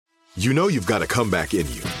You know you've got a comeback in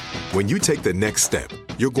you. When you take the next step,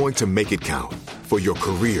 you're going to make it count for your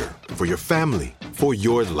career, for your family, for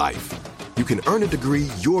your life. You can earn a degree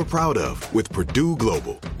you're proud of with Purdue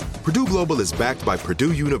Global. Purdue Global is backed by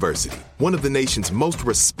Purdue University, one of the nation's most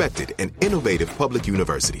respected and innovative public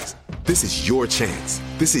universities. This is your chance.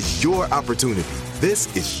 This is your opportunity.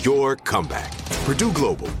 This is your comeback. Purdue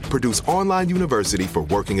Global, Purdue's online university for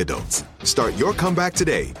working adults. Start your comeback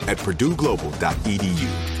today at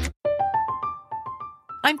purdueglobal.edu.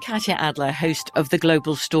 I'm Katya Adler, host of The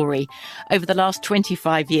Global Story. Over the last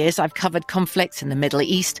 25 years, I've covered conflicts in the Middle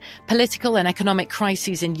East, political and economic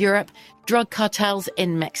crises in Europe, drug cartels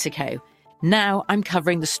in Mexico. Now I'm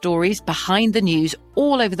covering the stories behind the news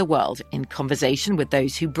all over the world in conversation with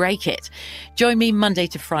those who break it. Join me Monday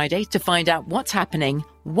to Friday to find out what's happening,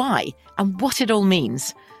 why, and what it all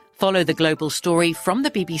means. Follow The Global Story from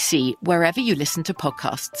the BBC wherever you listen to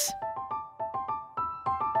podcasts.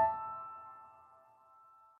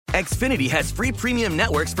 Xfinity has free premium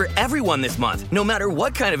networks for everyone this month, no matter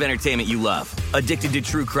what kind of entertainment you love. Addicted to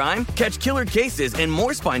true crime? Catch killer cases and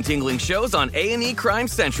more spine-tingling shows on A&E Crime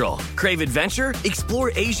Central. Crave adventure?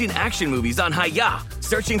 Explore Asian action movies on Hi-YAH.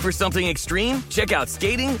 Searching for something extreme? Check out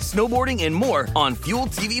skating, snowboarding, and more on Fuel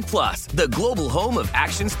TV Plus, the global home of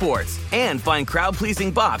action sports. And find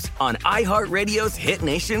crowd-pleasing bops on iHeartRadio's Hit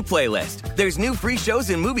Nation playlist. There's new free shows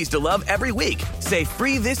and movies to love every week. Say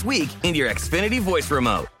free this week in your Xfinity voice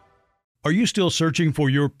remote. Are you still searching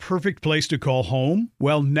for your perfect place to call home?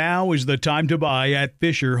 Well, now is the time to buy at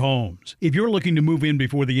Fisher Homes. If you're looking to move in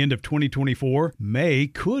before the end of 2024, May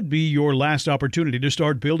could be your last opportunity to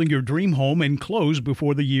start building your dream home and close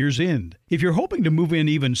before the year's end. If you're hoping to move in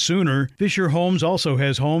even sooner, Fisher Homes also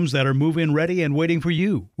has homes that are move-in ready and waiting for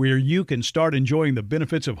you, where you can start enjoying the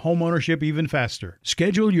benefits of homeownership even faster.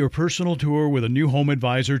 Schedule your personal tour with a new home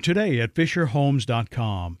advisor today at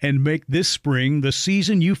FisherHomes.com and make this spring the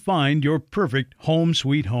season you find your perfect home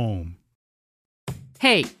sweet home.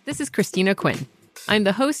 Hey, this is Christina Quinn. I'm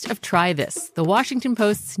the host of Try This, the Washington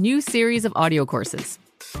Post's new series of audio courses.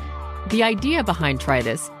 The idea behind Try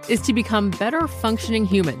This is to become better functioning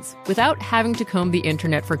humans without having to comb the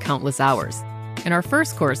internet for countless hours. In our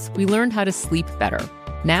first course, we learned how to sleep better.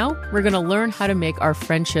 Now, we're going to learn how to make our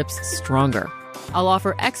friendships stronger. I'll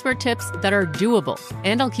offer expert tips that are doable,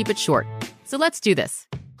 and I'll keep it short. So let's do this.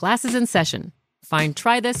 Class is in session. Find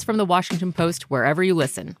Try This from the Washington Post wherever you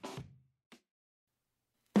listen.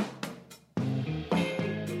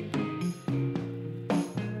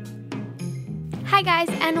 Hi guys,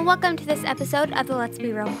 and welcome to this episode of the Let's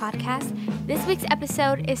Be Real podcast. This week's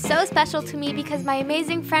episode is so special to me because my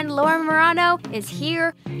amazing friend Laura Marano is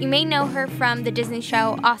here. You may know her from the Disney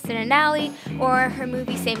show Austin and Ally, or her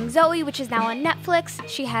movie Saving Zoe, which is now on Netflix.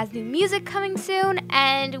 She has new music coming soon,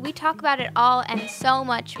 and we talk about it all and so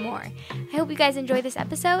much more. I hope you guys enjoy this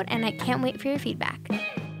episode, and I can't wait for your feedback.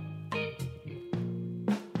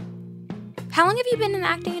 How long have you been in the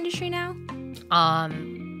acting industry now?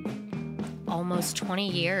 Almost 20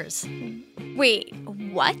 years. Wait,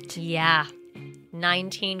 what? Yeah.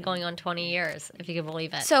 19 going on 20 years, if you can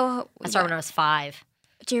believe it. So I started when I was 5.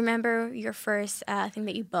 Do you remember your first thing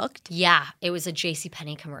that you booked? Yeah, it was a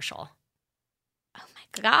JCPenney commercial. Oh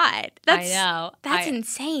my God. I know. That's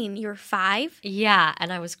insane. You were 5? Yeah,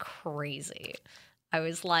 and I was crazy. I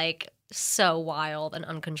was like so wild and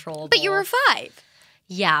uncontrollable. But you were 5.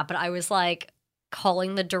 Yeah, but I was like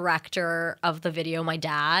calling the director of the video my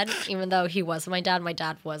dad, even though he wasn't my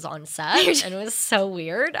dad was on set, and it was so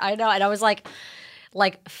weird. I know, and I was like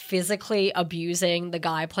physically abusing the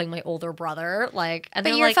guy playing my older brother, and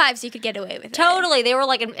but you're 5, so you could get away with it. Totally, they were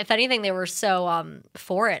like, if anything, they were so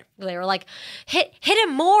for it. They were like, hit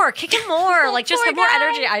him more, kick him more, like just have more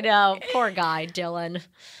energy. I know, poor guy, Dylan.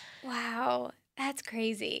 Wow, that's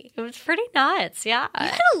crazy. It was pretty nuts. Yeah, you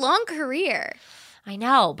had a long career. I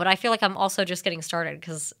know, but I feel like I'm also just getting started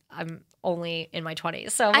because I'm only in my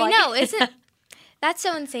 20s. So I know, isn't that's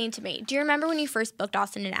so insane to me. Do you remember when you first booked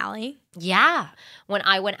Austin and Ally? Yeah. When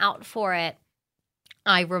I went out for it,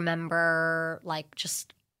 I remember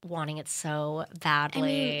just wanting it so badly. I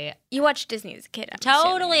mean, you watched Disney as a kid.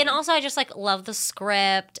 Totally. And also I just love the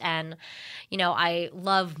script, and I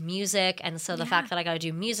love music, and so the fact that I got to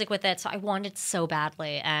do music with it, so I wanted it so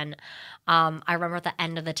badly. And I remember at the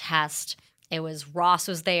end of the test, it was Ross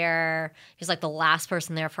was there. He was the last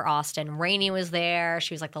person there for Austin. Rainey was there.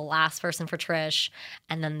 She was the last person for Trish.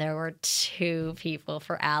 And then there were 2 people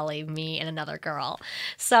for Ally, me and another girl.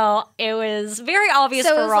 So it was very obvious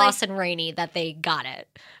for Ross and Rainey that they got it.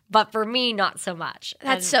 But for me, not so much.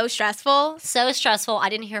 That's so stressful. So stressful. I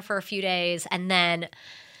didn't hear for a few days. And then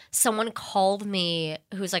someone called me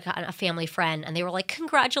who's like a family friend, and they were like,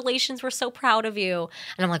 "Congratulations, we're so proud of you."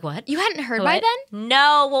 And I'm like, "What? You hadn't heard by then?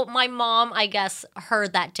 No. Well, my mom, I guess,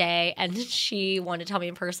 heard that day, and she wanted to tell me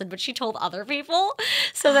in person, but she told other people,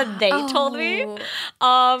 so then they told me.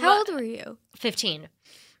 How old were you? 15.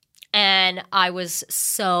 And I was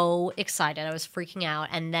so excited. I was freaking out.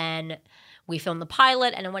 And then we filmed the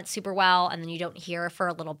pilot and it went super well. And then you don't hear for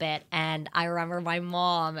a little bit. And I remember my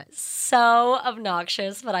mom, so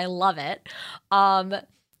obnoxious, but I love it.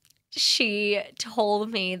 She told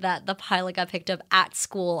me that the pilot got picked up at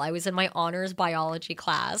school. I was in my honors biology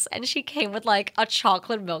class, and she came with like a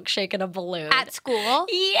chocolate milkshake and a balloon. At school?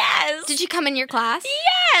 Yes. Did she come in your class?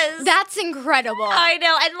 Yes. That's incredible. I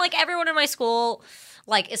know. And like everyone in my school,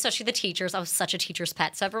 like especially the teachers, I was such a teacher's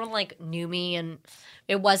pet. So everyone like knew me, and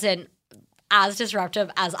it wasn't as disruptive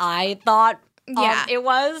as I thought it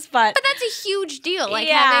was. But that's a huge deal. Like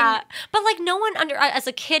having, but like no one as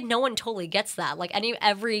a kid, no one totally gets that. Like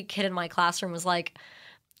every kid in my classroom was like,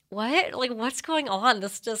 what? Like, what's going on?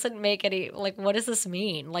 This doesn't make any, like, what does this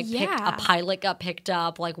mean? Like, a pilot got picked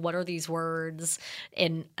up. Like, what are these words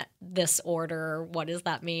in this order? What does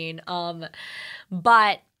that mean?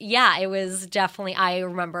 But yeah, it was definitely, I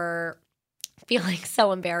remember feeling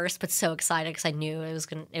so embarrassed, but so excited because I knew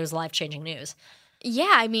it was life-changing news.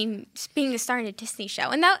 Yeah, I mean, being the star in a Disney show.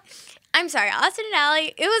 And I'm sorry, Austin and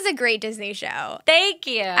Ally, it was a great Disney show. Thank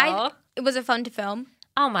you. Was it fun to film?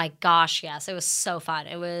 Oh my gosh, yes. It was so fun.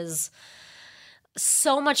 It was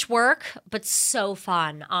so much work, but so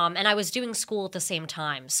fun. And I was doing school at the same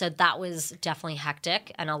time. So that was definitely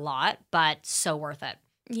hectic and a lot, but so worth it.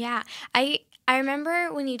 Yeah. I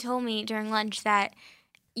remember when you told me during lunch that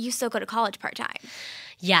you still go to college part-time.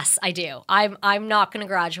 Yes, I do. I'm not going to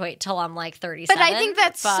graduate till I'm like 37. But I think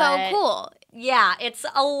that's so cool. Yeah, it's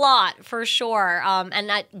a lot for sure. And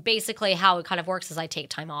that basically how it kind of works is I take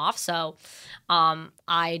time off. So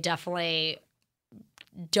I definitely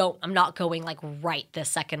I'm not going like right this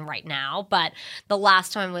second right now. But the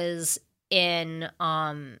last time I was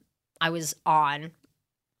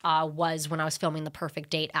was when I was filming The Perfect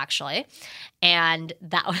Date, actually. And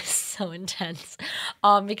that was so intense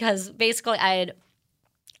because basically I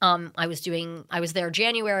was there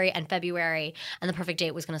January and February, and The Perfect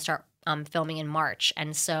Date was going to start filming in March.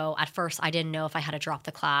 And so at first I didn't know if I had to drop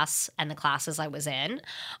the class and the classes I was in.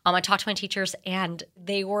 I talked to my teachers and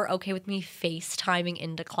they were okay with me FaceTiming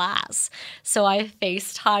into class. So I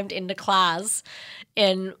FaceTimed into class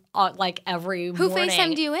in like every morning. Who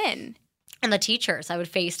FaceTimed you in? And the teachers, I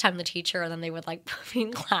would FaceTime the teacher and then they would like put me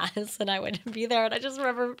in class and I would be there. And I just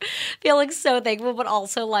remember feeling so thankful, but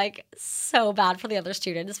also like so bad for the other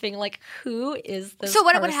students, being like, who is this So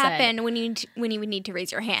what person? would happen when you would need to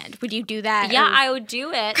raise your hand? Would you do that? Yeah, I would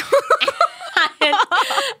do it.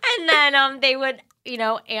 and then they would,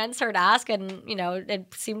 answer and ask, and,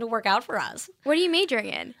 it seemed to work out for us. What are you majoring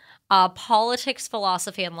in? Politics,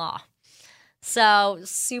 philosophy, and law. So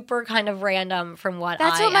super kind of random from what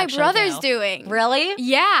That's what my brother's do. doing. Really?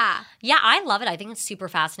 Yeah. Yeah, I love it. I think it's super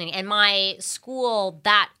fascinating. And my school,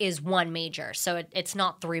 that is one major. So it's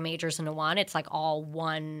not 3 majors into one. It's like all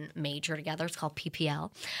one major together. It's called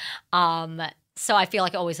PPL. So I feel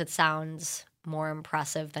like always it sounds more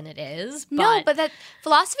impressive than it is. No, but that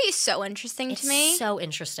philosophy is so interesting to me. It's so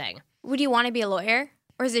interesting. Would you want to be a lawyer?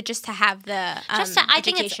 Or is it just to have the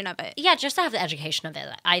education of it? Yeah, just to have the education of it.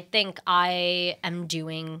 I think I am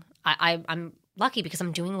I'm lucky because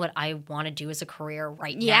I'm doing what I want to do as a career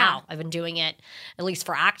right now. I've been doing it, at least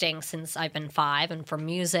for acting, since I've been 5, and for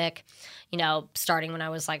music, starting when I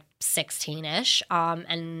was like 16-ish.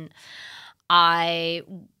 And I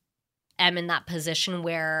am in that position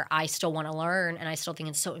where I still want to learn, and I still think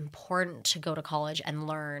it's so important to go to college and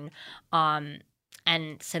learn.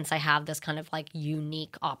 And since I have this kind of like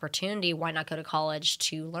unique opportunity, why not go to college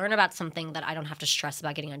to learn about something that I don't have to stress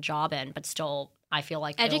about getting a job in, but still I feel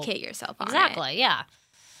like educate yourself on Exactly, yeah.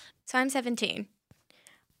 So I'm 17.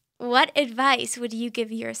 What advice would you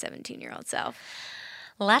give your 17-year-old self?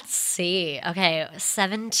 Let's see. Okay,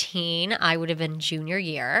 17, I would have been junior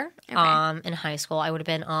year in high school. I would have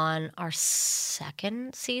been on our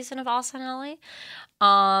 2nd season of Austin Ally.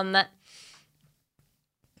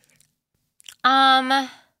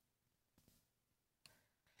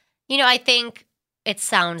 I think it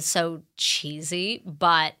sounds so cheesy,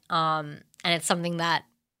 but and it's something that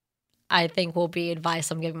I think will be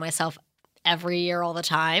advice I'm giving myself every year all the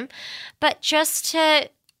time. But just to,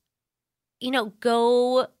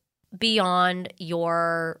 go beyond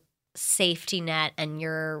your safety net and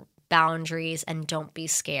your boundaries, and don't be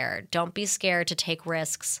scared. Don't be scared to take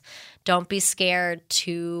risks. Don't be scared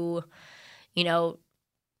to,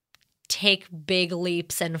 take big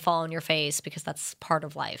leaps and fall on your face because that's part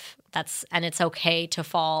of life. And it's okay to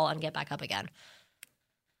fall and get back up again.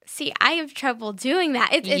 See, I have trouble doing that.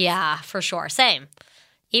 It's yeah, for sure. Same.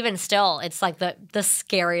 Even still, it's like the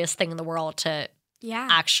scariest thing in the world to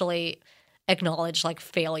actually acknowledge like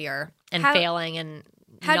failure and failing and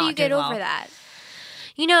how do you get well. over that?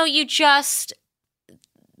 You know,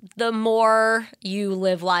 the more you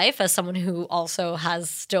live life as someone who also has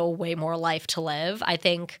still way more life to live, I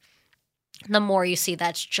think the more you see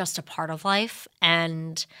that's just a part of life.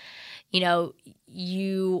 And, you know,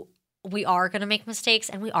 we are going to make mistakes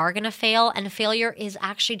and we are going to fail. And failure is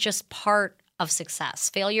actually just part of success.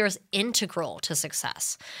 Failure is integral to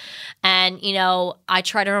success. And, you know, I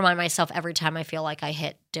try to remind myself every time I feel like I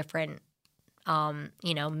hit different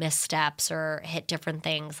missteps or hit different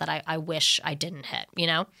things that I wish I didn't hit, you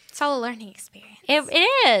know? It's all a learning experience. It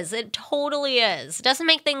is. It totally is. It doesn't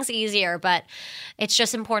make things easier, but it's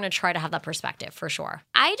just important to try to have that perspective for sure.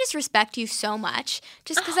 I just respect you so much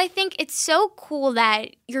just because I think it's so cool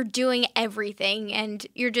that you're doing everything and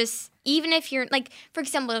you're just, even if you're like, for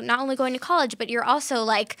example, not only going to college, but you're also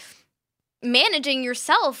like managing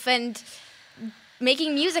yourself and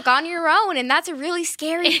making music on your own, and that's a really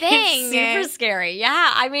scary thing. It's super scary.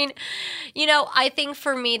 Yeah. I mean, you know, I think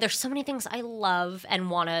for me, there's so many things I love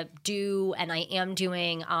and want to do, and I am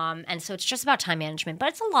doing. And so it's just about time management, but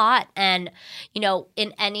it's a lot. And, you know,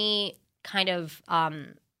 in any kind of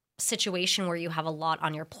situation where you have a lot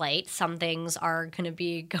on your plate, some things are going to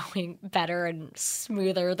be going better and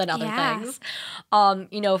smoother than other things.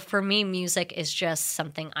 You know, for me, music is just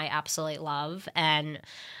something I absolutely love and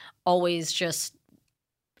always just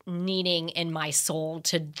needing in my soul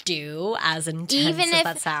to do, as intense as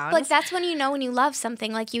that sounds. Like, that's when you know when you love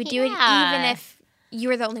something. Like, you do it even if you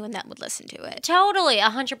were the only one that would listen to it. Totally,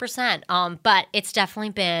 100%. But it's definitely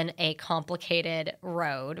been a complicated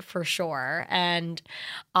road for sure. And,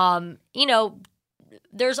 you know,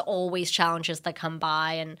 there's always challenges that come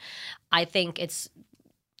by. And I think it's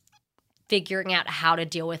figuring out how to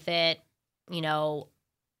deal with it, you know,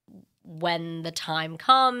 when the time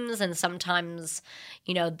comes. And sometimes,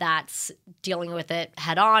 you know, that's dealing with it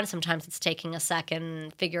head on. Sometimes it's taking a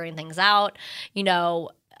second, figuring things out. You know,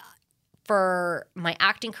 for my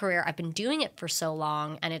acting career, I've been doing it for so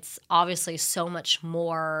long, and it's obviously so much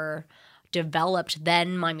more developed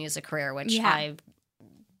than my music career, which I've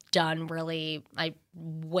done really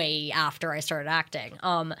way after I started acting.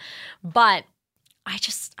 But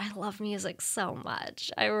I love music so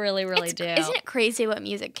much. I really, really do. Isn't it crazy what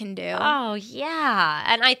music can do? Oh, yeah.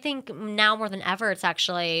 And I think now more than ever, it's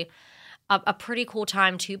actually a pretty cool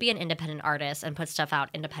time to be an independent artist and put stuff out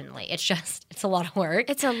independently. It's a lot of work.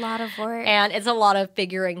 It's a lot of work. And it's a lot of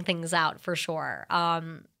figuring things out for sure.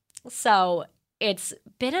 So it's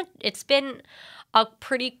been a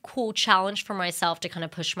pretty cool challenge for myself to kind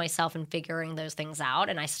of push myself in figuring those things out,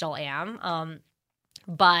 and I still am.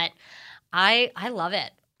 But I love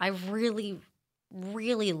it. I really,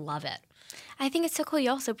 really love it. I think it's so cool you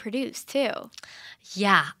also produce, too.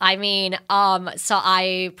 Yeah. I mean, so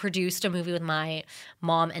I produced a movie with my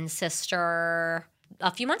mom and sister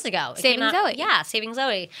a few months ago. Saving Zoe. Yeah, Saving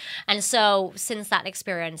Zoe. And so since that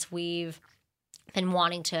experience, we've been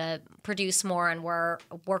wanting to produce more, and we're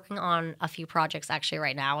working on a few projects actually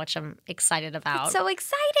right now, which I'm excited about. It's so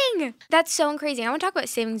exciting. That's so crazy. I want to talk about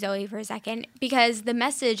Saving Zoe for a second because the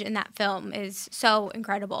message in that film is so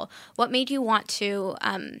incredible. What made you want to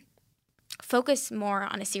focus more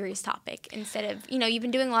on a serious topic instead of, you know, you've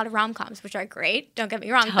been doing a lot of rom-coms, which are great, don't get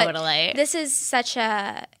me wrong. Totally. But this is such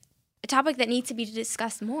a topic that needs to be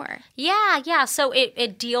discussed more. Yeah. So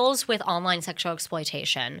it deals with online sexual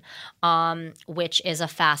exploitation, which is a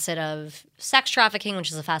facet of sex trafficking,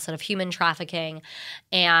 which is a facet of human trafficking.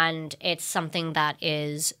 And it's something that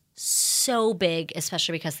is so big,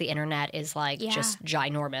 especially because the internet is just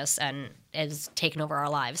ginormous and is taken over our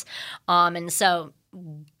lives. And so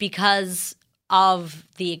because of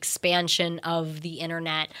the expansion of the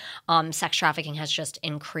internet, sex trafficking has just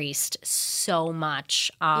increased so much,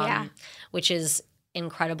 which is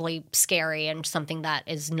incredibly scary and something that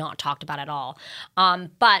is not talked about at all.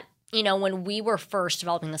 But, you know, when we were first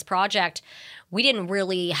developing this project, we didn't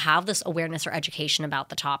really have this awareness or education about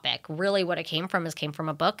the topic. Really what it came from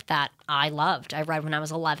a book that I loved. I read when I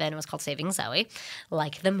was 11. It was called Saving Zoe,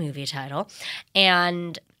 like the movie title.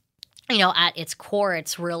 And you know, at its core,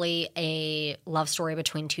 it's really a love story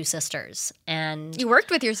between two sisters. And you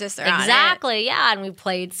worked with your sister on it. Exactly, yeah. And we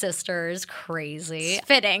played sisters. Crazy. It's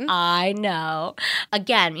fitting. I know.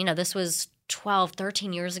 Again, you know, this was 12,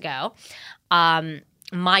 13 years ago.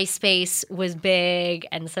 MySpace was big.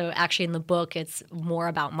 And so actually in the book, it's more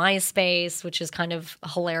about MySpace, which is kind of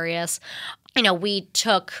hilarious. We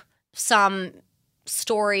took some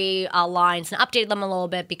story lines and updated them a little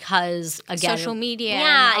bit because, again, social media.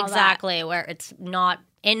 Yeah, and all exactly. That. Where it's not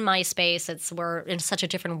in MySpace, we're in such a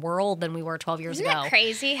different world than we were 12 years Isn't ago. That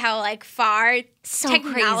crazy how far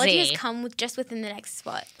technology crazy. has come just within the next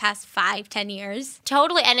past 5-10 years?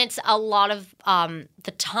 Totally, and it's a lot of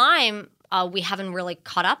the time we haven't really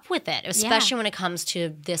caught up with it, especially when it comes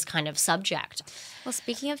to this kind of subject. Well,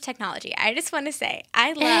 speaking of technology, I just want to say I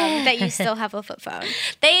love that you still have a flip phone.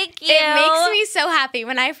 Thank you. It makes me so happy.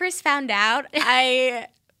 When I first found out, I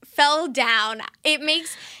fell down. It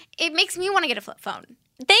makes me want to get a flip phone.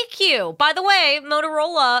 Thank you. By the way,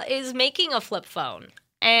 Motorola is making a flip phone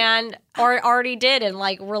or already did and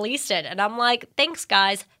released it. And I'm like, thanks,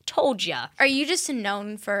 guys. Told ya. Are you just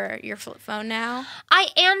known for your flip phone now? I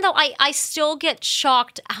am, though. I still get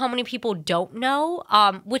shocked how many people don't know,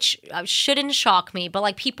 which shouldn't shock me.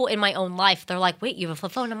 But people in my own life, they're like, wait, you have a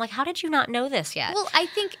flip phone? I'm like, how did you not know this yet? Well, I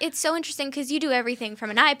think it's so interesting because you do everything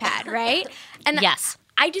from an iPad, right? And yes.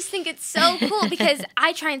 I just think it's so cool because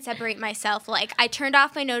I try and separate myself. I turned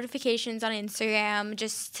off my notifications on Instagram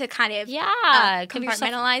just to kind of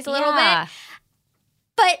compartmentalize a little bit.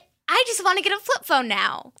 But I just want to get a flip phone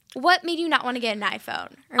now. What made you not want to get an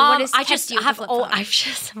iPhone? Or what has kept you with a flip phone?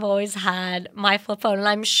 I've always had my flip phone, and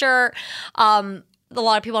I'm sure a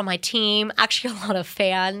lot of people on my team, actually a lot of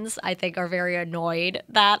fans, I think are very annoyed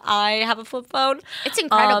that I have a flip phone. It's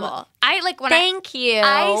incredible. Thank you.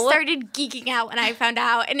 I started geeking out when I found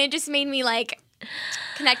out, and it just made me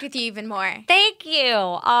connect with you even more. Thank you.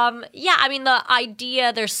 Yeah, I mean, the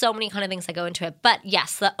idea, there's so many kind of things that go into it. But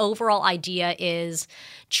yes, the overall idea is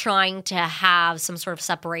trying to have some sort of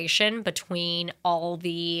separation between all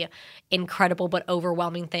the incredible but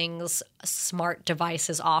overwhelming things smart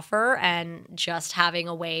devices offer and just having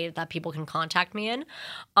a way that people can contact me in.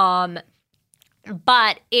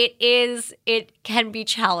 But it can be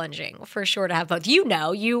challenging for sure to have both.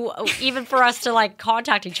 Even for us to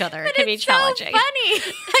contact each other, it can be challenging. It's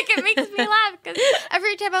so funny. It makes me laugh because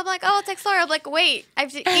every time I'm like, oh, I'll text Laura. I'm like, wait, I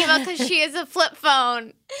have to email because she has a flip phone.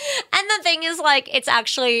 And the thing is, it's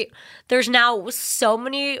actually, there's now so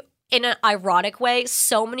many, in an ironic way,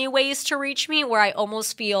 so many ways to reach me where I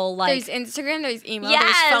almost feel like... There's Instagram, there's email,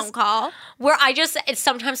 there's phone call. Where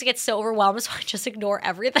sometimes it gets so overwhelmed, so I just ignore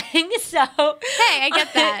everything. So... Hey, I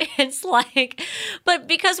get that. It's but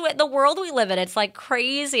because the world we live in, it's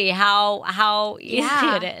crazy how easy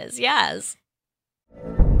it is. Yes.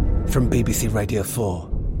 From BBC Radio 4,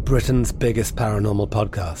 Britain's biggest paranormal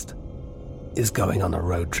podcast is going on a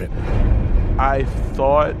road trip. I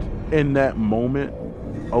thought in that moment,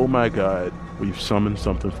 oh my God, we've summoned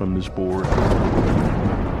something from this board.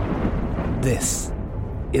 This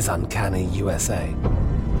is Uncanny USA.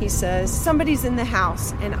 He says, somebody's in the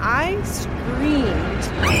house, and I screamed.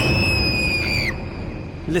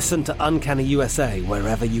 Listen to Uncanny USA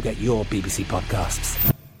wherever you get your BBC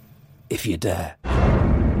podcasts, if you dare.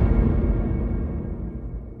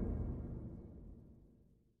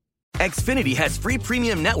 Xfinity has free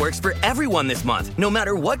premium networks for everyone this month, no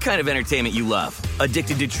matter what kind of entertainment you love.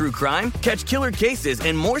 Addicted to true crime? Catch killer cases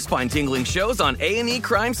and more spine-tingling shows on A&E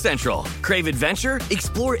Crime Central. Crave adventure?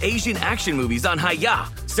 Explore Asian action movies on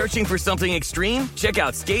Hi-YAH. Searching for something extreme? Check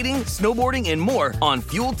out skating, snowboarding, and more on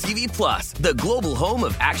Fuel TV Plus, the global home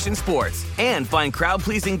of action sports. And find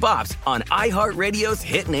crowd-pleasing bops on iHeartRadio's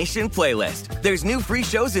Hit Nation playlist. There's new free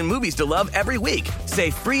shows and movies to love every week. Say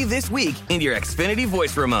free this week in your Xfinity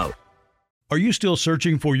voice remote. Are you still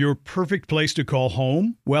searching for your perfect place to call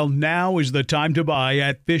home? Well, now is the time to buy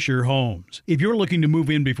at Fisher Homes. If you're looking to move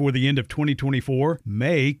in before the end of 2024,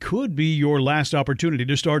 May could be your last opportunity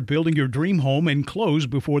to start building your dream home and close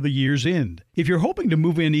before the year's end. If you're hoping to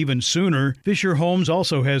move in even sooner, Fisher Homes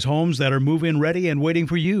also has homes that are move-in ready and waiting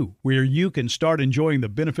for you, where you can start enjoying the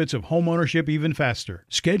benefits of homeownership even faster.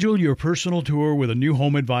 Schedule your personal tour with a new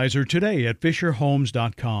home advisor today at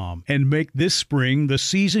FisherHomes.com and make this spring the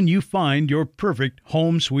season you find your perfect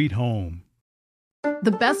home sweet home.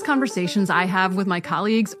 The best conversations I have with my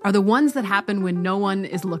colleagues are the ones that happen when no one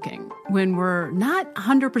is looking, when we're not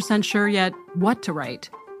 100% sure yet what to write.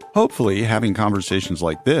 Hopefully, having conversations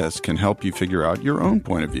like this can help you figure out your own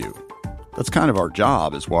point of view. That's kind of our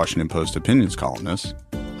job as Washington Post opinions columnists.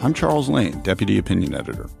 I'm Charles Lane, Deputy Opinion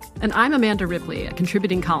Editor. And I'm Amanda Ripley, a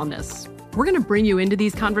contributing columnist. We're going to bring you into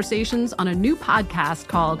these conversations on a new podcast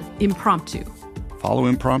called Impromptu. Follow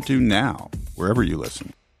Impromptu now, wherever you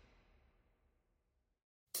listen.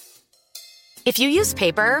 If you use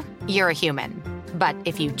paper, you're a human. But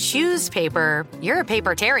if you choose paper, you're a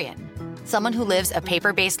papertarian. someone who lives a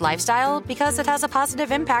paper-based lifestyle because it has a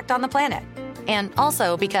positive impact on the planet. And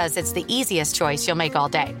also because it's the easiest choice you'll make all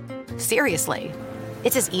day. Seriously.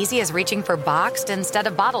 It's as easy as reaching for boxed instead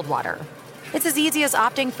of bottled water. It's as easy as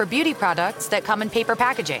opting for beauty products that come in paper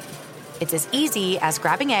packaging. It's as easy as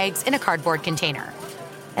grabbing eggs in a cardboard container.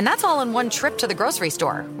 And that's all in one trip to the grocery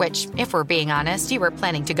store, which, if we're being honest, you were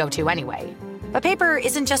planning to go to anyway. But paper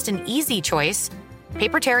isn't just an easy choice.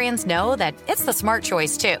 Papertarians know that it's the smart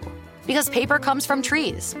choice, too. Because paper comes from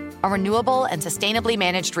trees, a renewable and sustainably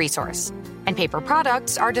managed resource. And paper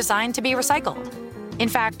products are designed to be recycled. In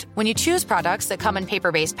fact, when you choose products that come in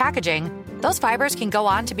paper-based packaging, those fibers can go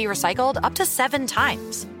on to be recycled up to 7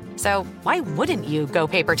 times. So why wouldn't you go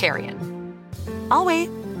papertarian? I'll wait.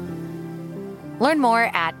 Learn more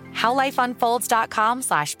at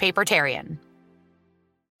howlifeunfolds.com/papertarian.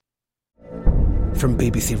 From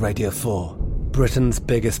BBC Radio 4, Britain's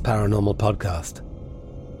biggest paranormal podcast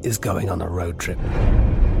is going on a road trip.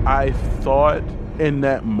 I thought in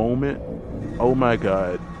that moment, oh my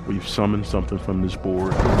God, we've summoned something from this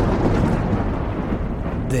board.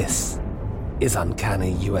 This is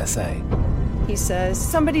Uncanny USA. He says,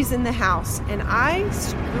 somebody's in the house, and I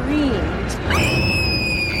screamed.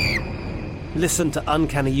 Listen to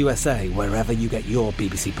Uncanny USA wherever you get your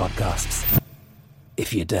BBC podcasts,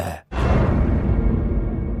 if you dare.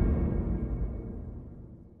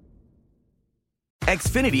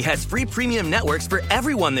 Xfinity has free premium networks for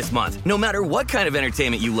everyone this month, no matter what kind of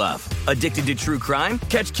entertainment you love. Addicted to true crime?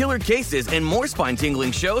 Catch killer cases and more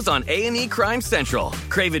spine-tingling shows on A&E Crime Central.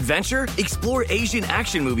 Crave adventure? Explore Asian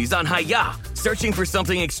action movies on Hi-YAH. Searching for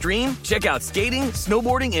something extreme? Check out skating,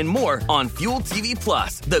 snowboarding, and more on Fuel TV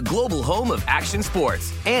Plus, the global home of action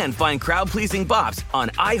sports. And find crowd-pleasing bops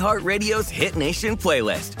on iHeartRadio's Hit Nation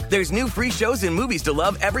playlist. There's new free shows and movies to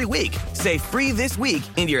love every week. Say free this week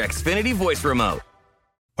in your Xfinity voice remote.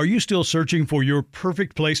 Are you still searching for your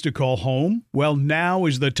perfect place to call home? Well, now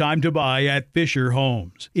is the time to buy at Fisher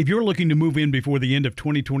Homes. If you're looking to move in before the end of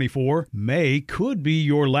 2024, May could be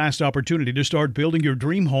your last opportunity to start building your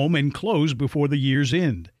dream home and close before the year's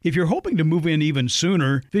end. If you're hoping to move in even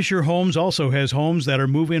sooner, Fisher Homes also has homes that are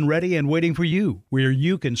move-in ready and waiting for you, where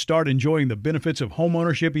you can start enjoying the benefits of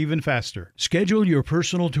homeownership even faster. Schedule your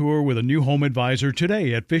personal tour with a new home advisor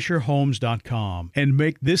today at FisherHomes.com and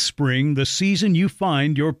make this spring the season you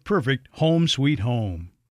find your perfect home sweet home.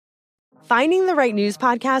 Finding the right news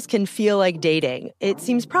podcast can feel like dating. It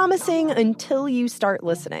seems promising until you start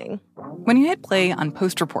listening. When you hit play on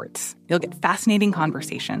Post Reports, you'll get fascinating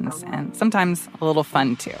conversations and sometimes a little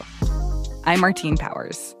fun, too. I'm Martine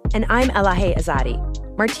Powers. And I'm Elahe Azadi.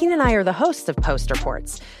 Martine and I are the hosts of Post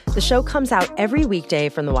Reports. The show comes out every weekday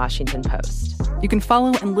from The Washington Post. You can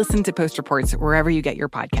follow and listen to Post Reports wherever you get your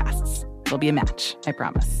podcasts. It'll be a match, I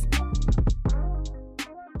promise.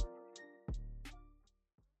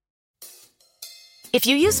 If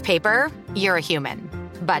you use paper, you're a human.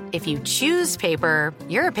 But if you choose paper,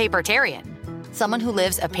 you're a papertarian. Someone who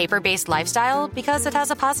lives a paper-based lifestyle because it has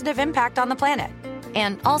a positive impact on the planet.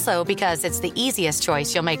 And also because it's the easiest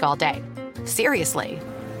choice you'll make all day. Seriously.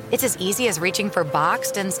 It's as easy as reaching for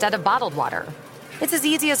boxed instead of bottled water. It's as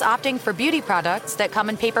easy as opting for beauty products that come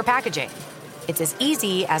in paper packaging. It's as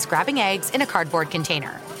easy as grabbing eggs in a cardboard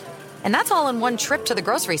container. And that's all in one trip to the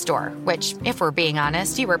grocery store, which, if we're being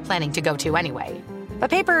honest, you were planning to go to anyway. But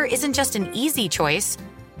paper isn't just an easy choice.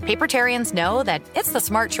 Papertarians know that it's the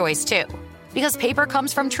smart choice, too. Because paper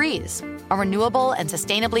comes from trees, a renewable and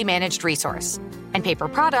sustainably managed resource. And paper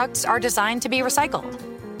products are designed to be recycled.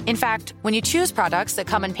 In fact, when you choose products that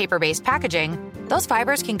come in paper-based packaging, those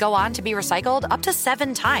fibers can go on to be recycled up to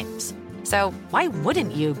 7 times. So why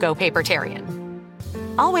wouldn't you go papertarian?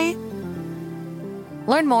 I'll wait.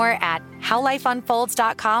 Learn more at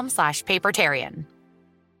howlifeunfolds.com/papertarian.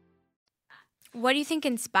 What do you think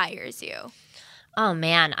inspires you? Oh,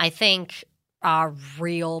 man. I think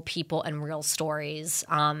real people and real stories.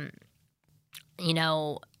 I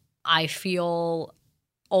feel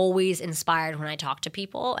always inspired when I talk to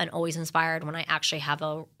people and always inspired when I actually have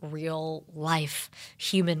a real life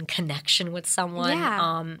human connection with someone.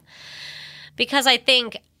 Yeah. Because I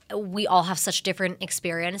think we all have such different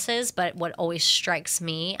experiences, but what always strikes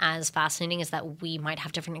me as fascinating is that we might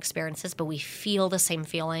have different experiences, but we feel the same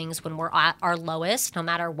feelings when we're at our lowest, no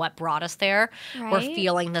matter what brought us there. Right? We're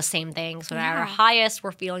feeling the same things. When we're at our highest,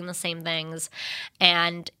 we're feeling the same things.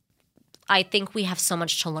 And I think we have so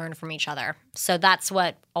much to learn from each other. So that's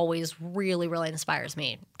what always really, really inspires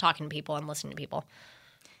me, talking to people and listening to people.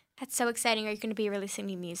 That's so exciting. Are you going to be releasing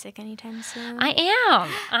new music anytime soon? I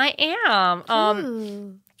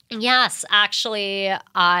am. Yes, actually,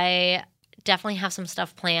 I definitely have some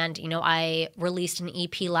stuff planned. You know, I released an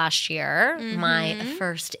EP last year, my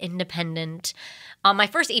first independent, my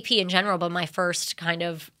first EP in general, but my first kind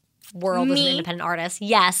of world as an independent artist.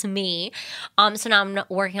 Yes, me. So now I'm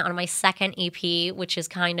working on my second EP, which is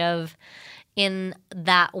kind of in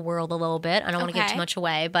that world a little bit. I don't want to give too much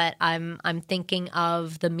away, but I'm thinking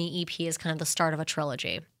of the Me EP as kind of the start of a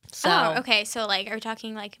trilogy. So, okay. So, like, are we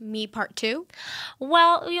talking, like, Me Part 2?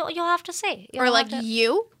 Well, you'll have to see. Or, like,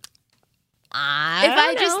 you? If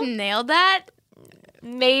I just nailed that,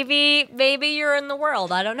 maybe you're in the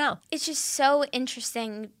world. I don't know. It's just so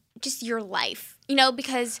interesting, just your life, you know,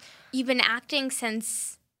 because you've been acting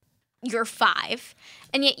since you're 5,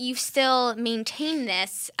 and yet you still maintain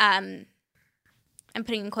this, I'm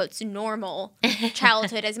putting in quotes, normal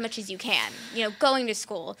childhood as much as you can. You know, going to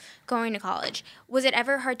school, going to college. Was it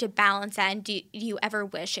ever hard to balance that, and do you ever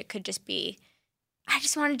wish it could just be, I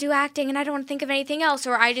just want to do acting and I don't want to think of anything else,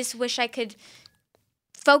 or I just wish I could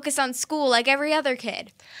focus on school like every other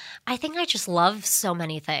kid? I think I just love so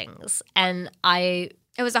many things, and it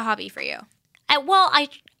was a hobby for you. I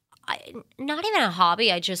not even a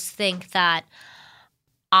hobby. I just think that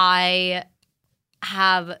I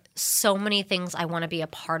have so many things I want to be a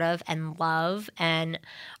part of and love, and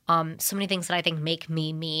so many things that I think make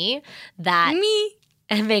me that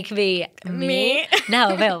and make me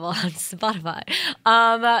now available on Spotify,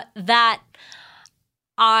 that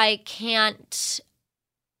I can't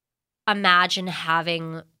imagine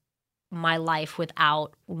having my life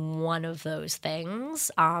without one of those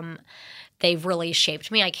things. They've really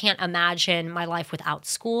shaped me. I can't imagine my life without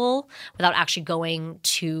school, without actually going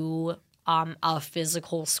to a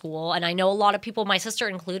physical school. And I know a lot of people, my sister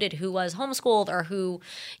included, who was homeschooled or who,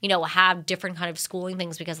 you know, have different kind of schooling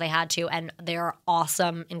things because they had to. And they're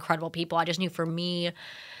awesome, incredible people. I just knew for me,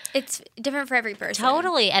 it's different for every person.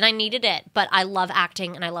 Totally. And I needed it. But I love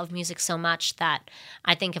acting and I love music so much that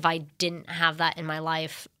I think if I didn't have that in my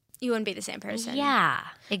life, you wouldn't be the same person. Yeah,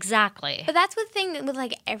 exactly. But that's the thing with,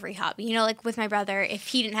 like, every hobby. You know, like with my brother, if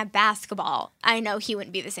he didn't have basketball, I know he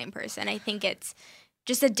wouldn't be the same person. I think it's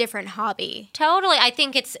just a different hobby. Totally. I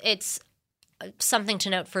think it's something to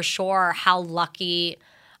note for sure. How lucky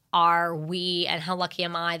are we, and how lucky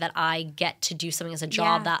am I that I get to do something as a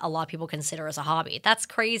job that a lot of people consider as a hobby. That's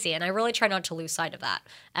crazy. And I really try not to lose sight of that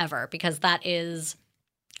ever, because that is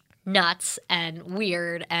nuts and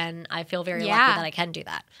weird, and I feel very lucky that I can do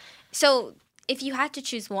that. So if you had to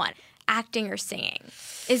choose one, acting or singing,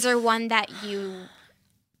 is there one that you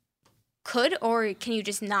could, or can you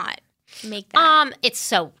just not make that? It's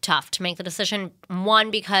so tough to make the decision.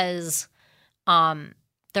 One, because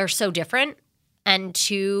they're so different, and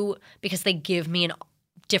two, because they give me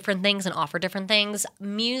different things and offer different things.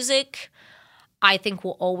 Music, I think,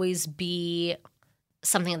 will always be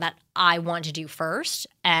something that I want to do first,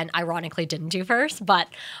 and ironically didn't do first, but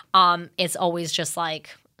it's always just like,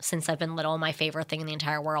 since I've been little, my favorite thing in the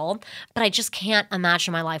entire world. But I just can't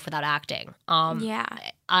imagine my life without acting.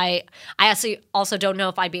 I also don't know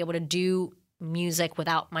if I'd be able to do music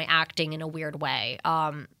without my acting in a weird way.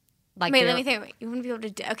 Wait, let me think. You wouldn't be able to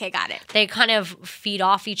do... Okay, got it. They kind of feed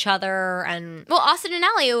off each other, and... Well, Austin and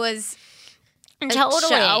Ellie was a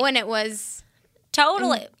show, and it was...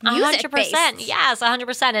 Totally. 100%. Based. Yes,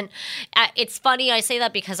 100%. And it's funny I say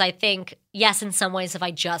that because I think, yes, in some ways, if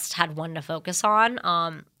I just had one to focus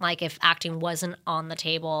on, like if acting wasn't on the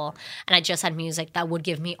table and I just had music, that would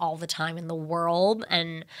give me all the time in the world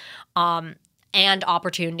and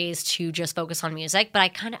opportunities to just focus on music. But I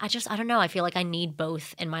don't know. I feel like I need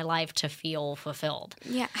both in my life to feel fulfilled.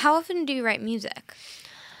 Yeah. How often do you write music?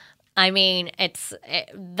 I mean,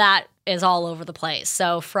 that is all over the place.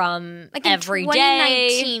 So from like every day.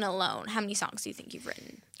 In 2019 alone, how many songs do you think you've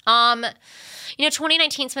written?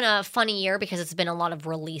 2019's been a funny year because it's been a lot of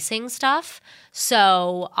releasing stuff.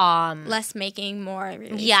 So less making, more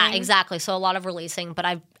releasing. Yeah, exactly. So a lot of releasing, but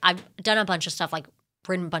I've done a bunch of stuff, like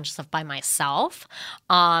written a bunch of stuff by myself.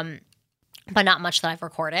 But not much that I've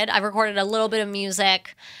recorded. I've recorded a little bit of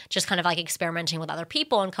music, just kind of like experimenting with other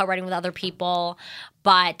people and co-writing with other people.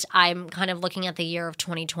 But I'm kind of looking at the year of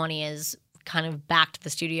 2020 as kind of back to the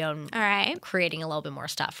studio and creating a little bit more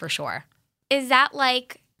stuff for sure. Is that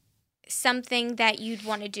like something that you'd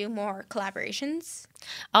want to do more collaborations?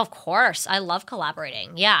 Of course. I love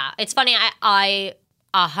collaborating. Yeah. It's funny. I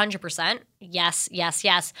 100%. Yes.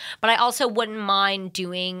 But I also wouldn't mind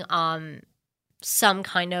doing some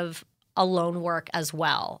kind of alone work as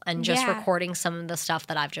well, and just recording some of the stuff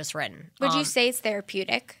that I've just written. Would you say it's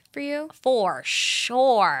therapeutic for you? For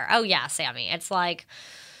sure. Oh yeah, Sammy. It's like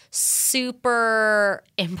super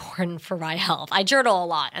important for my health. I journal a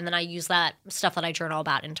lot, and then I use that stuff that I journal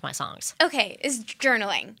about into my songs. Okay, is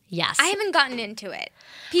journaling. Yes. I haven't gotten into it.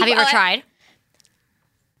 Have you ever tried?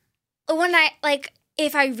 When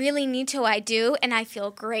if I really need to, I do, and I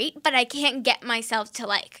feel great, but I can't get myself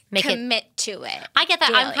to commit to it. I get that.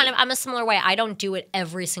 Daily. I'm a similar way. I don't do it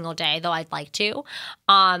every single day, though I'd like to.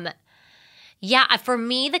 For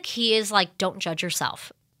me, the key is don't judge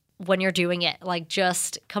yourself when you're doing it.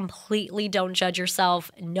 Just completely don't judge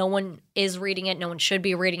yourself. No one is reading it. No one should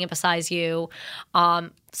be reading it besides you.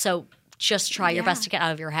 So just try your best to get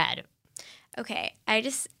out of your head. Okay.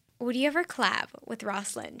 Would you ever collab with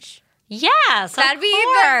Ross Lynch? Yes, That'd of be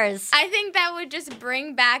course. I think that would just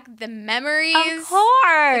bring back the memories. Of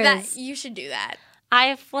course. You should do that.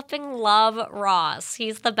 I flipping love Ross.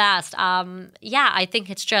 He's the best. I think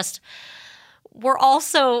it's just we're all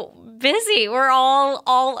so busy. We're all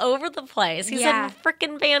over the place. He's in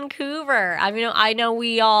freaking Vancouver. I mean, I know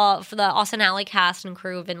we all, for the Austin Alley cast and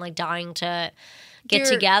crew, have been dying to get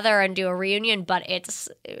together and do a reunion, but it's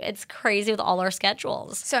crazy with all our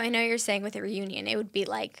schedules. So I know you're saying with a reunion, it would be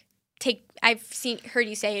heard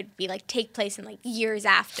you say it'd be take place in years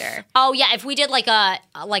after. Oh yeah, if we did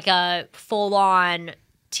a full on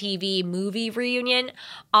TV movie reunion,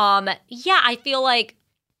 I feel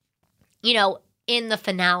in the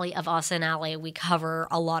finale of Austin Alley, we cover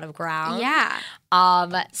a lot of ground. Yeah.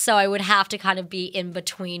 So I would have to kind of be in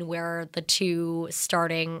between where the two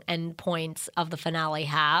starting end points of the finale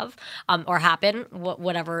have or happen,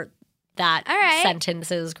 whatever that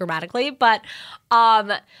sentence is grammatically. But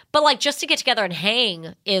just to get together and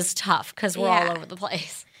hang is tough because we're all over the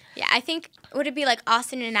place. Yeah, I think, would it be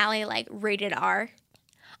Austin and Alley rated R?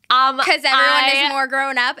 Because everyone is more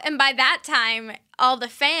grown up, and by that time, all the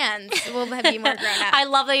fans will be more grown up. I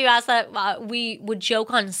love that you asked that. We would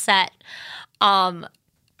joke on set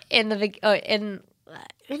in the beginning.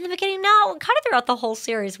 No, kind of throughout the whole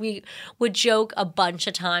series, we would joke a bunch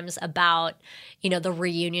of times about the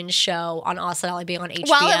reunion show on Austin Alley being on HBO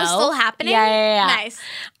while it was still happening. Yeah. Nice.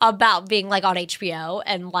 About being on HBO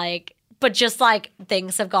and but just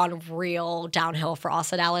things have gone real downhill for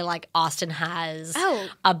Austin Alley. Austin has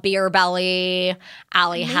a beer belly.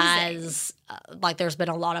 Alley has there's been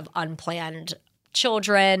a lot of unplanned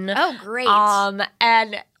children. Oh, great.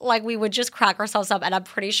 And we would just crack ourselves up, and I'm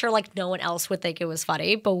pretty sure no one else would think it was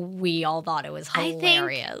funny, but we all thought it was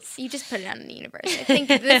hilarious. I think you just put it on the universe. I think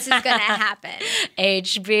this is gonna happen.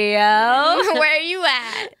 HBO. Where are you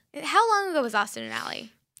at? How long ago was Austin and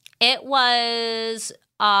Alley? It was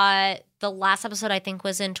the last episode I think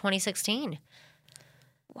was in 2016.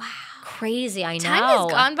 Wow. Crazy, I know. Time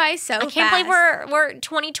has gone by so fast. I can't believe we're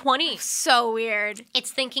 2020. So weird.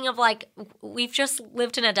 It's thinking of we've just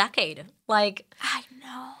lived in a decade. I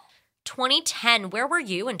know. 2010, where were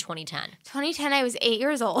you in 2010? 2010, I was 8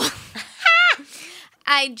 years old.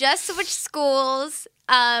 I just switched schools.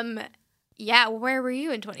 Where were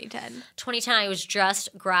you in 2010? 2010, I was just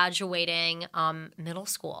graduating middle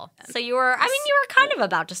school. So you were kind of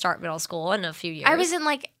about to start middle school in a few years. I was in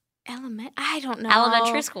I don't know.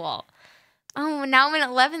 Elementary school. Oh, now I'm in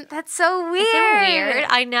 11th. That's so weird. Is it weird?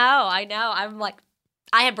 I know. I'm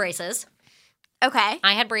I had braces. Okay.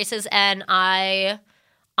 I had braces, and I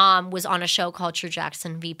was on a show called True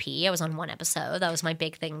Jackson VP. I was on one episode. That was my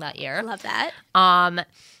big thing that year. Love that.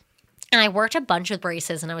 And I worked a bunch with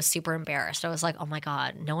braces, and I was super embarrassed. I was like, oh, my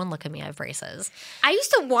God, no one look at me. I have braces. I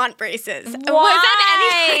used to want braces. Why? Was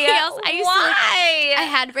that anybody else? Why? I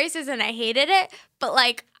had braces, and I hated it. But,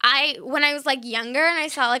 when I was, younger and I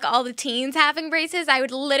saw, all the teens having braces, I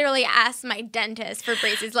would literally ask my dentist for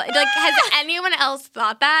braces. Has anyone else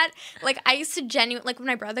thought that? I used to genuinely, when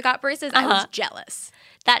my brother got braces, I was jealous.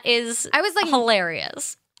 That is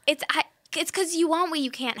hilarious. It's because you want what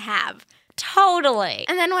you can't have. Totally.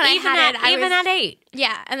 And then when I had it, even at 8.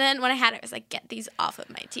 Yeah. And then when I had it, I was like, get these off of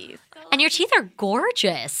my teeth. And your teeth are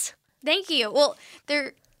gorgeous. Thank you. Well,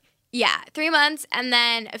 they're 3 months, and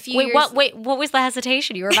then a few years. What was the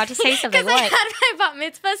hesitation? You were about to say something. Because I had my bat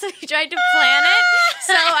mitzvah, so he tried to plan it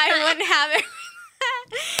so I wouldn't have it.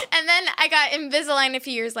 And then I got Invisalign a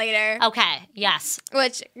few years later. Okay. Yes.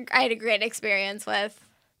 Which I had a great experience with.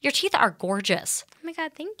 Your teeth are gorgeous. Oh my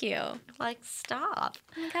God, thank you. Stop.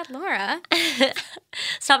 Oh my God, Laura.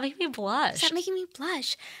 Stop making me blush. Stop making me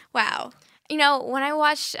blush. Wow. When I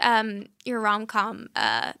watched your rom-com,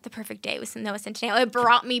 The Perfect Day with Noah Centineo, it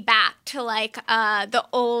brought me back to the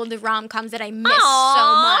old rom-coms that I missed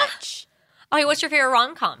so much. Okay, what's your favorite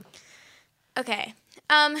rom-com? Okay.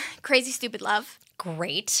 Crazy Stupid Love.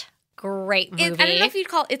 Great movie. I don't know if you'd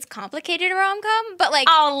call It's Complicated a rom-com, but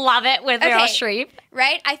Oh, love it with Meryl Streep.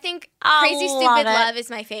 Right? I think Crazy Stupid Love is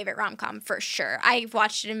my favorite rom-com for sure. I've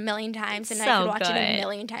watched it a million times, and I could watch it a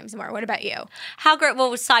million times more. What about you? How great.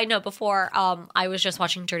 Well, side note, before, I was just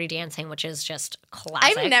watching Dirty Dancing, which is just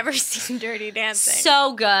classic. I've never seen Dirty Dancing.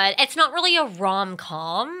 So good. It's not really a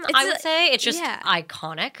rom-com, I would say. It's just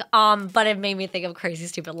iconic. But it made me think of Crazy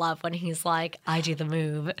Stupid Love when he's like, I do the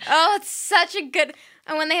move. Oh, it's such a good...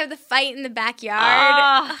 And when they have the fight in the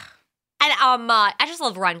backyard. And I just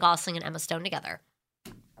love Ryan Gosling and Emma Stone together.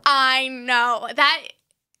 I know. That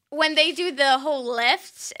when they do the whole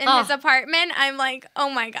lift in his apartment, I'm like, oh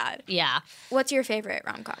my God. Yeah. What's your favorite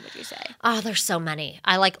rom-com, would you say? Oh, there's so many.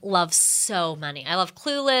 I love so many. I love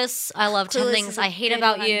Clueless. I love 10 Things I Hate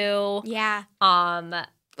About You. Yeah. Well,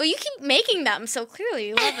 you keep making them, so clearly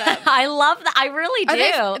you love them. I love that. I really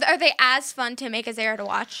do. Are they as fun to make as they are to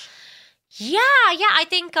watch? Yeah. I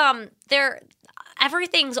think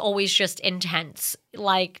everything's always just intense,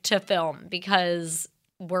 like, to film, because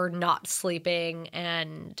we're not sleeping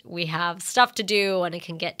and we have stuff to do and it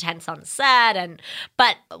can get tense on set.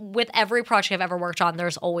 But with every project I've ever worked on,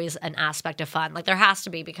 there's always an aspect of fun. Like, there has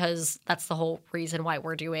to be, because that's the whole reason why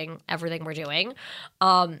we're doing everything we're doing.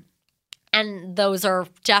 And those are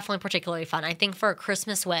definitely particularly fun. I think for A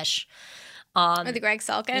Christmas Wish. With Greg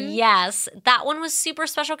Sulkin? Yes. That one was super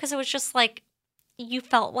special because it was just like, you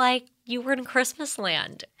felt like you were in Christmas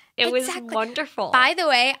land. It was wonderful. By the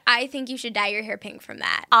way, I think you should dye your hair pink from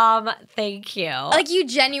that. Thank you. Like, you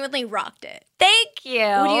genuinely rocked it. Thank you.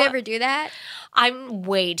 Would you ever do that? I'm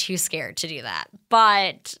way too scared to do that,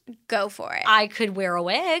 but go for it. I could wear a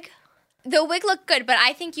wig. The wig looked good, but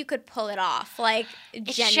I think you could pull it off. Like,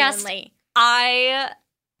 genuinely. I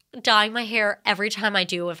dye my hair every time I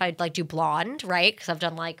do, if I do blonde, right? Because I've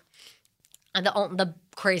done the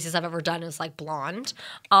craziest I've ever done is blonde.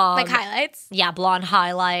 Like highlights? Yeah, blonde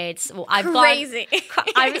highlights. Crazy.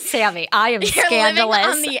 I'm Sammy. I am scandalous.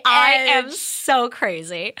 Living on the edge. I am so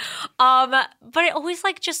crazy. But it always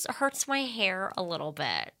just hurts my hair a little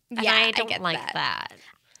bit. And yeah, I don't get like that.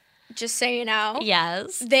 Just so you know.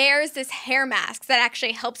 Yes. There's this hair mask that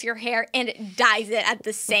actually helps your hair and it dyes it at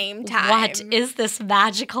the same time. What is this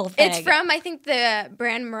magical thing? It's from, I think, the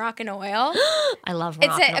brand Moroccan Oil. I love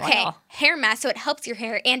Moroccan Oil. Hair mask, so it helps your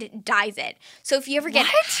hair and it dyes it. So if you ever get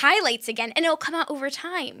highlights again, and it'll come out over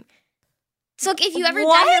time. So if you ever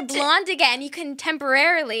dye your blonde again, you can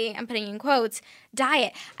temporarily, I'm putting in quotes, dye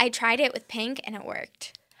it. I tried it with pink and it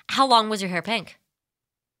worked. How long was your hair pink?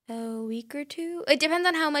 A week or two. It depends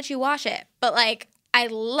on how much you wash it. But, I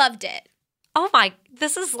loved it. Oh, my.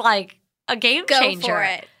 This is, a game changer. Go for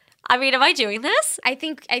it. I mean, am I doing this? I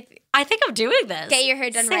think I'm doing this. Get your hair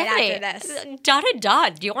done right after this. Done and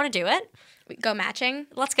done. Do you want to do it? Go matching?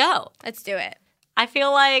 Let's go. Let's do it. I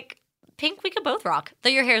feel like pink we could both rock. Though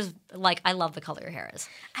your hair's, I love the color your hair is.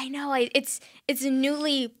 I know. It's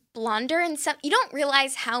newly blonder and some. You don't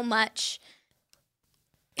realize how much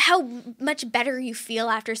better you feel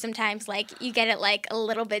after sometimes, you get it, a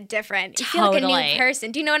little bit different. You feel like a new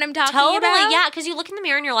person. Do you know what I'm talking about? Totally, yeah, because you look in the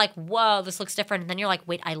mirror and you're like, whoa, this looks different. And then you're like,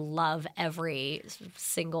 wait, I love every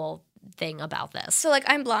single thing about this. So,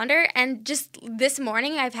 I'm blonder, and just this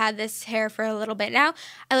morning, I've had this hair for a little bit now.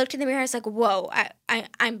 I looked in the mirror, I was like, whoa,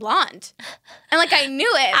 I'm blonde. And, I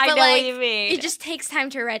knew it. I but, know what you mean. It just takes time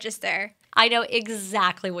to register. I know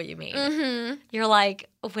exactly what you mean. Mm-hmm. You're like,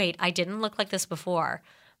 wait, I didn't look like this before.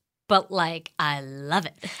 But, I love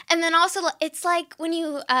it. And then also, it's like when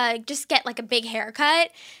you just get, a big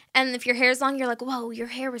haircut, and if your hair's long, you're like, whoa, your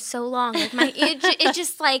hair was so long. It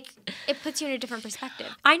just, it puts you in a different perspective.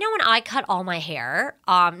 I know when I cut all my hair,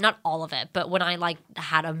 not all of it, but when I,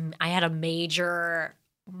 had a major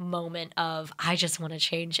moment of I just want to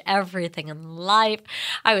change everything in life.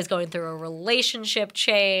 I was going through a relationship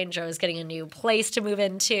change. I was getting a new place to move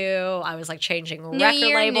into. I was changing record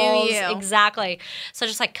labels. New you. Exactly. So I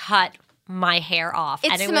just cut my hair off.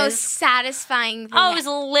 It's the most satisfying thing. Oh, it was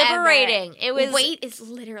liberating. Ever. It was weight is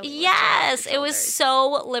literally yes. It was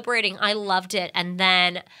so liberating. I loved it. And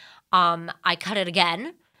then I cut it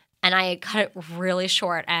again. And I cut it really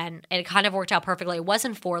short, and it kind of worked out perfectly. It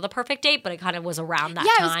wasn't for the perfect date, but it kind of was around that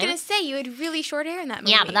time. Yeah, I was going to say, you had really short hair in that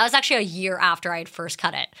movie. Yeah, but that was actually a year after I had first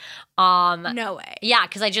cut it. No way. Yeah,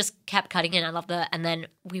 because I just kept cutting it. I loved it. And then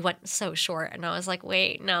we went so short, and I was like,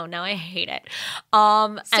 wait, no, now I hate it.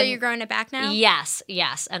 So you're growing it back now? Yes.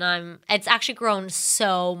 And it's actually grown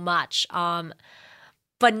so much.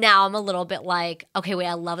 But now I'm a little bit okay, wait,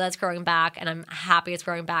 I love that it's growing back, and I'm happy it's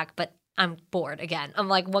growing back, but I'm bored again. I'm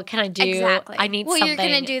like, what can I do? Exactly. I need something. Well, you're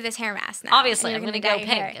going to do this hair mask now. Obviously, I'm going to go pink.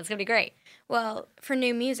 Hair. It's going to be great. Well, for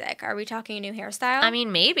new music, are we talking a new hairstyle? I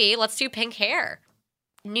mean, maybe. Let's do pink hair.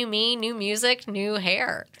 new me, new music, new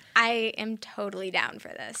hair. I am totally down for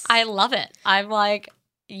this. I love it. I'm like,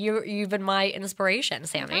 you've been my inspiration,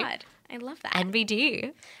 Sammy. Oh God, I love that.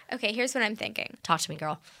 NBD. Okay, here's what I'm thinking. Talk to me,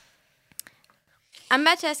 girl. I'm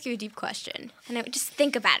about to ask you a deep question, and just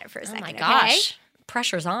think about it for a second. Oh my gosh. Okay?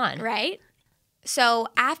 Pressure's on. Right? So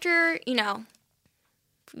after,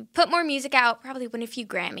 put more music out, probably win a few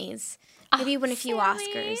Grammys, maybe win a few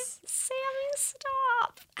Oscars. Sammy,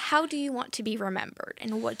 stop. How do you want to be remembered,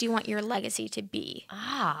 and what do you want your legacy to be?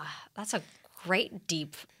 That's a great,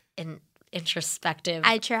 deep, and introspective,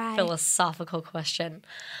 philosophical question.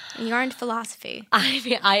 And you are into philosophy. I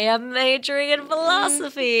am majoring in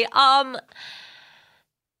philosophy. I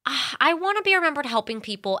want to be remembered helping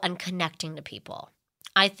people and connecting to people.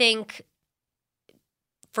 I think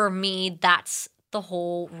for me, that's the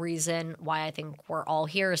whole reason why I think we're all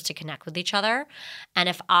here is to connect with each other. And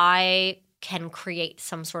if I can create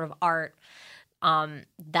some sort of art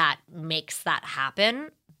that makes that happen,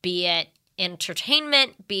 be it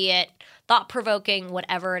entertainment, be it thought-provoking,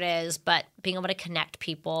 whatever it is, but being able to connect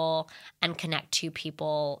people and connect to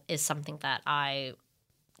people is something that I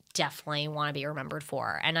definitely want to be remembered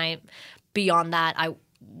for. And beyond that, I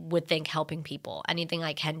would think helping people, anything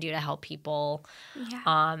I can do to help people.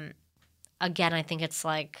 Yeah. Again, I think it's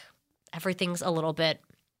like everything's a little bit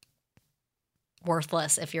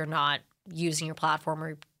worthless if you're not using your platform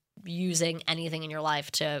or using anything in your life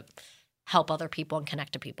to help other people and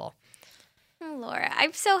connect to people. Oh, Laura,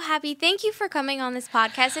 I'm so happy. Thank you for coming on this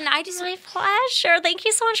podcast. And My pleasure. Thank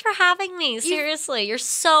you so much for having me. Seriously, you're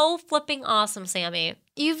so flipping awesome, Sammy.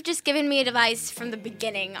 You've just given me advice from the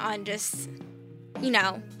beginning on just,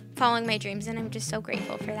 following my dreams. And I'm just so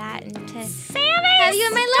grateful for that. And to have you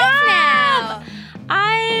in my life now.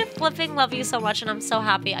 I flipping love you so much. And I'm so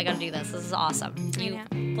happy I got to do this. This is awesome. You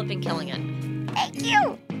flipping killing it. Thank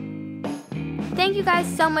you. Thank you guys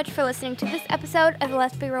so much for listening to this episode of the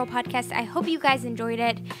Let's Be Real podcast. I hope you guys enjoyed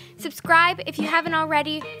it. Subscribe if you haven't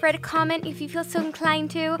already. Write a comment if you feel so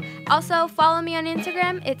inclined to. Also, follow me on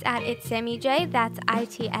Instagram. It's at @SammyJ. That's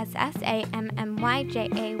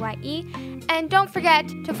ITSSAMMYJAYE. And don't forget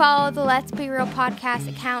to follow the Let's Be Real podcast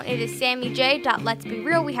account. It is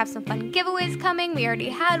SammyJ.Let'sBeReal. We have some fun giveaways coming. We already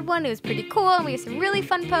had one. It was pretty cool. And we have some really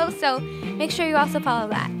fun posts. So make sure you also follow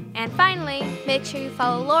that. And finally, make sure you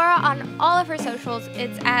follow Laura on all of her socials.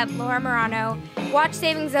 It's at Laura Marano. Watch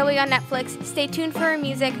Saving Zoe on Netflix. Stay tuned for her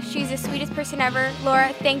music. She's the sweetest person ever.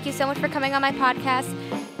 Laura, thank you so much for coming on my podcast.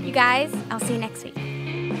 You guys, I'll see you next week.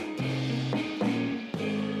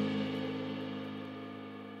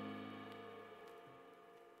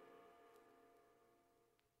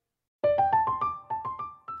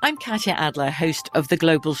 I'm Katya Adler, host of The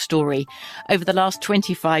Global Story. Over the last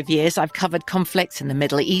 25 years, I've covered conflicts in the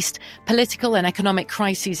Middle East, political and economic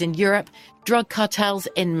crises in Europe, drug cartels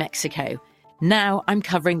in Mexico. Now I'm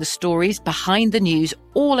covering the stories behind the news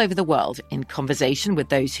all over the world in conversation with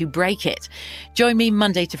those who break it. Join me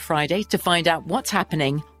Monday to Friday to find out what's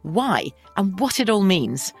happening, why, and what it all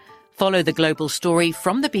means. Follow The Global Story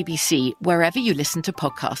from the BBC wherever you listen to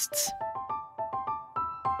podcasts.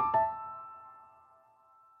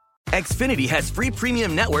 Xfinity has free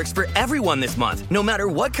premium networks for everyone this month, no matter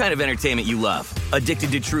what kind of entertainment you love.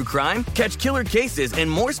 Addicted to true crime? Catch killer cases and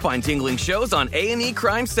more spine-tingling shows on A&E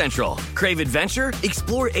Crime Central. Crave adventure?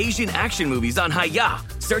 Explore Asian action movies on Hi-YAH.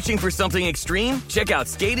 Searching for something extreme? Check out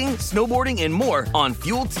skating, snowboarding, and more on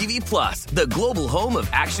Fuel TV Plus, the global home of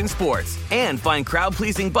action sports. And find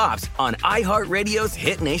crowd-pleasing bops on iHeartRadio's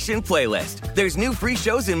Hit Nation playlist. There's new free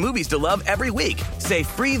shows and movies to love every week. Say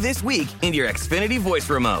free this week in your Xfinity voice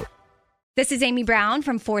remote. This is Amy Brown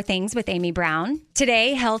from 4 Things with Amy Brown.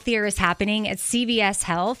 Today, healthier is happening at CVS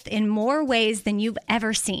Health in more ways than you've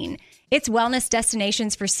ever seen. It's wellness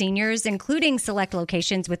destinations for seniors, including select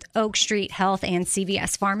locations with Oak Street Health and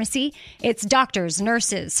CVS Pharmacy. It's doctors,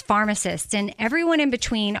 nurses, pharmacists, and everyone in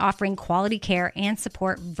between offering quality care and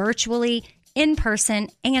support virtually, in person,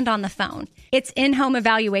 and on the phone. It's in-home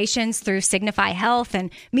evaluations through Signify Health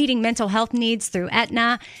and meeting mental health needs through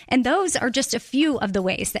Aetna. And those are just a few of the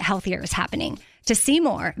ways that healthier is happening. To see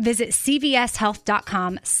more, visit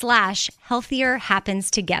cvshealth.com/healthier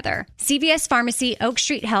happens together. CVS Pharmacy, Oak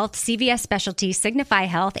Street Health, CVS Specialty, Signify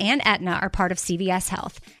Health, and Aetna are part of CVS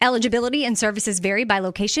Health. Eligibility and services vary by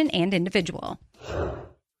location and individual.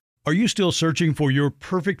 Are you still searching for your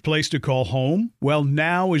perfect place to call home? Well,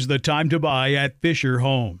 now is the time to buy at Fisher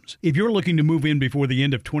Homes. If you're looking to move in before the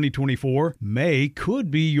end of 2024, May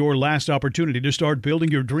could be your last opportunity to start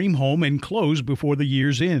building your dream home and close before the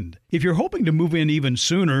year's end. If you're hoping to move in even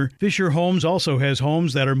sooner, Fisher Homes also has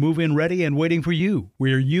homes that are move-in ready and waiting for you,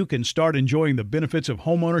 where you can start enjoying the benefits of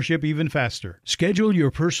homeownership even faster. Schedule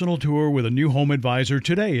your personal tour with a new home advisor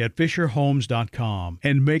today at FisherHomes.com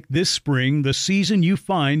and make this spring the season you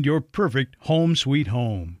find your perfect home sweet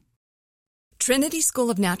home. Trinity School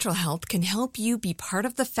of Natural Health can help you be part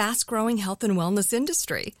of the fast-growing health and wellness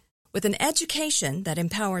industry. With an education that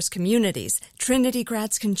empowers communities, Trinity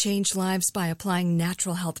grads can change lives by applying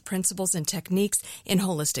natural health principles and techniques in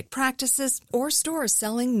holistic practices or stores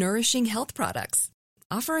selling nourishing health products.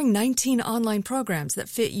 Offering 19 online programs that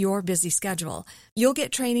fit your busy schedule, you'll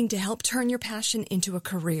get training to help turn your passion into a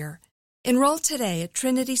career. Enroll today at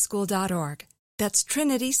trinityschool.org. That's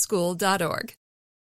trinityschool.org.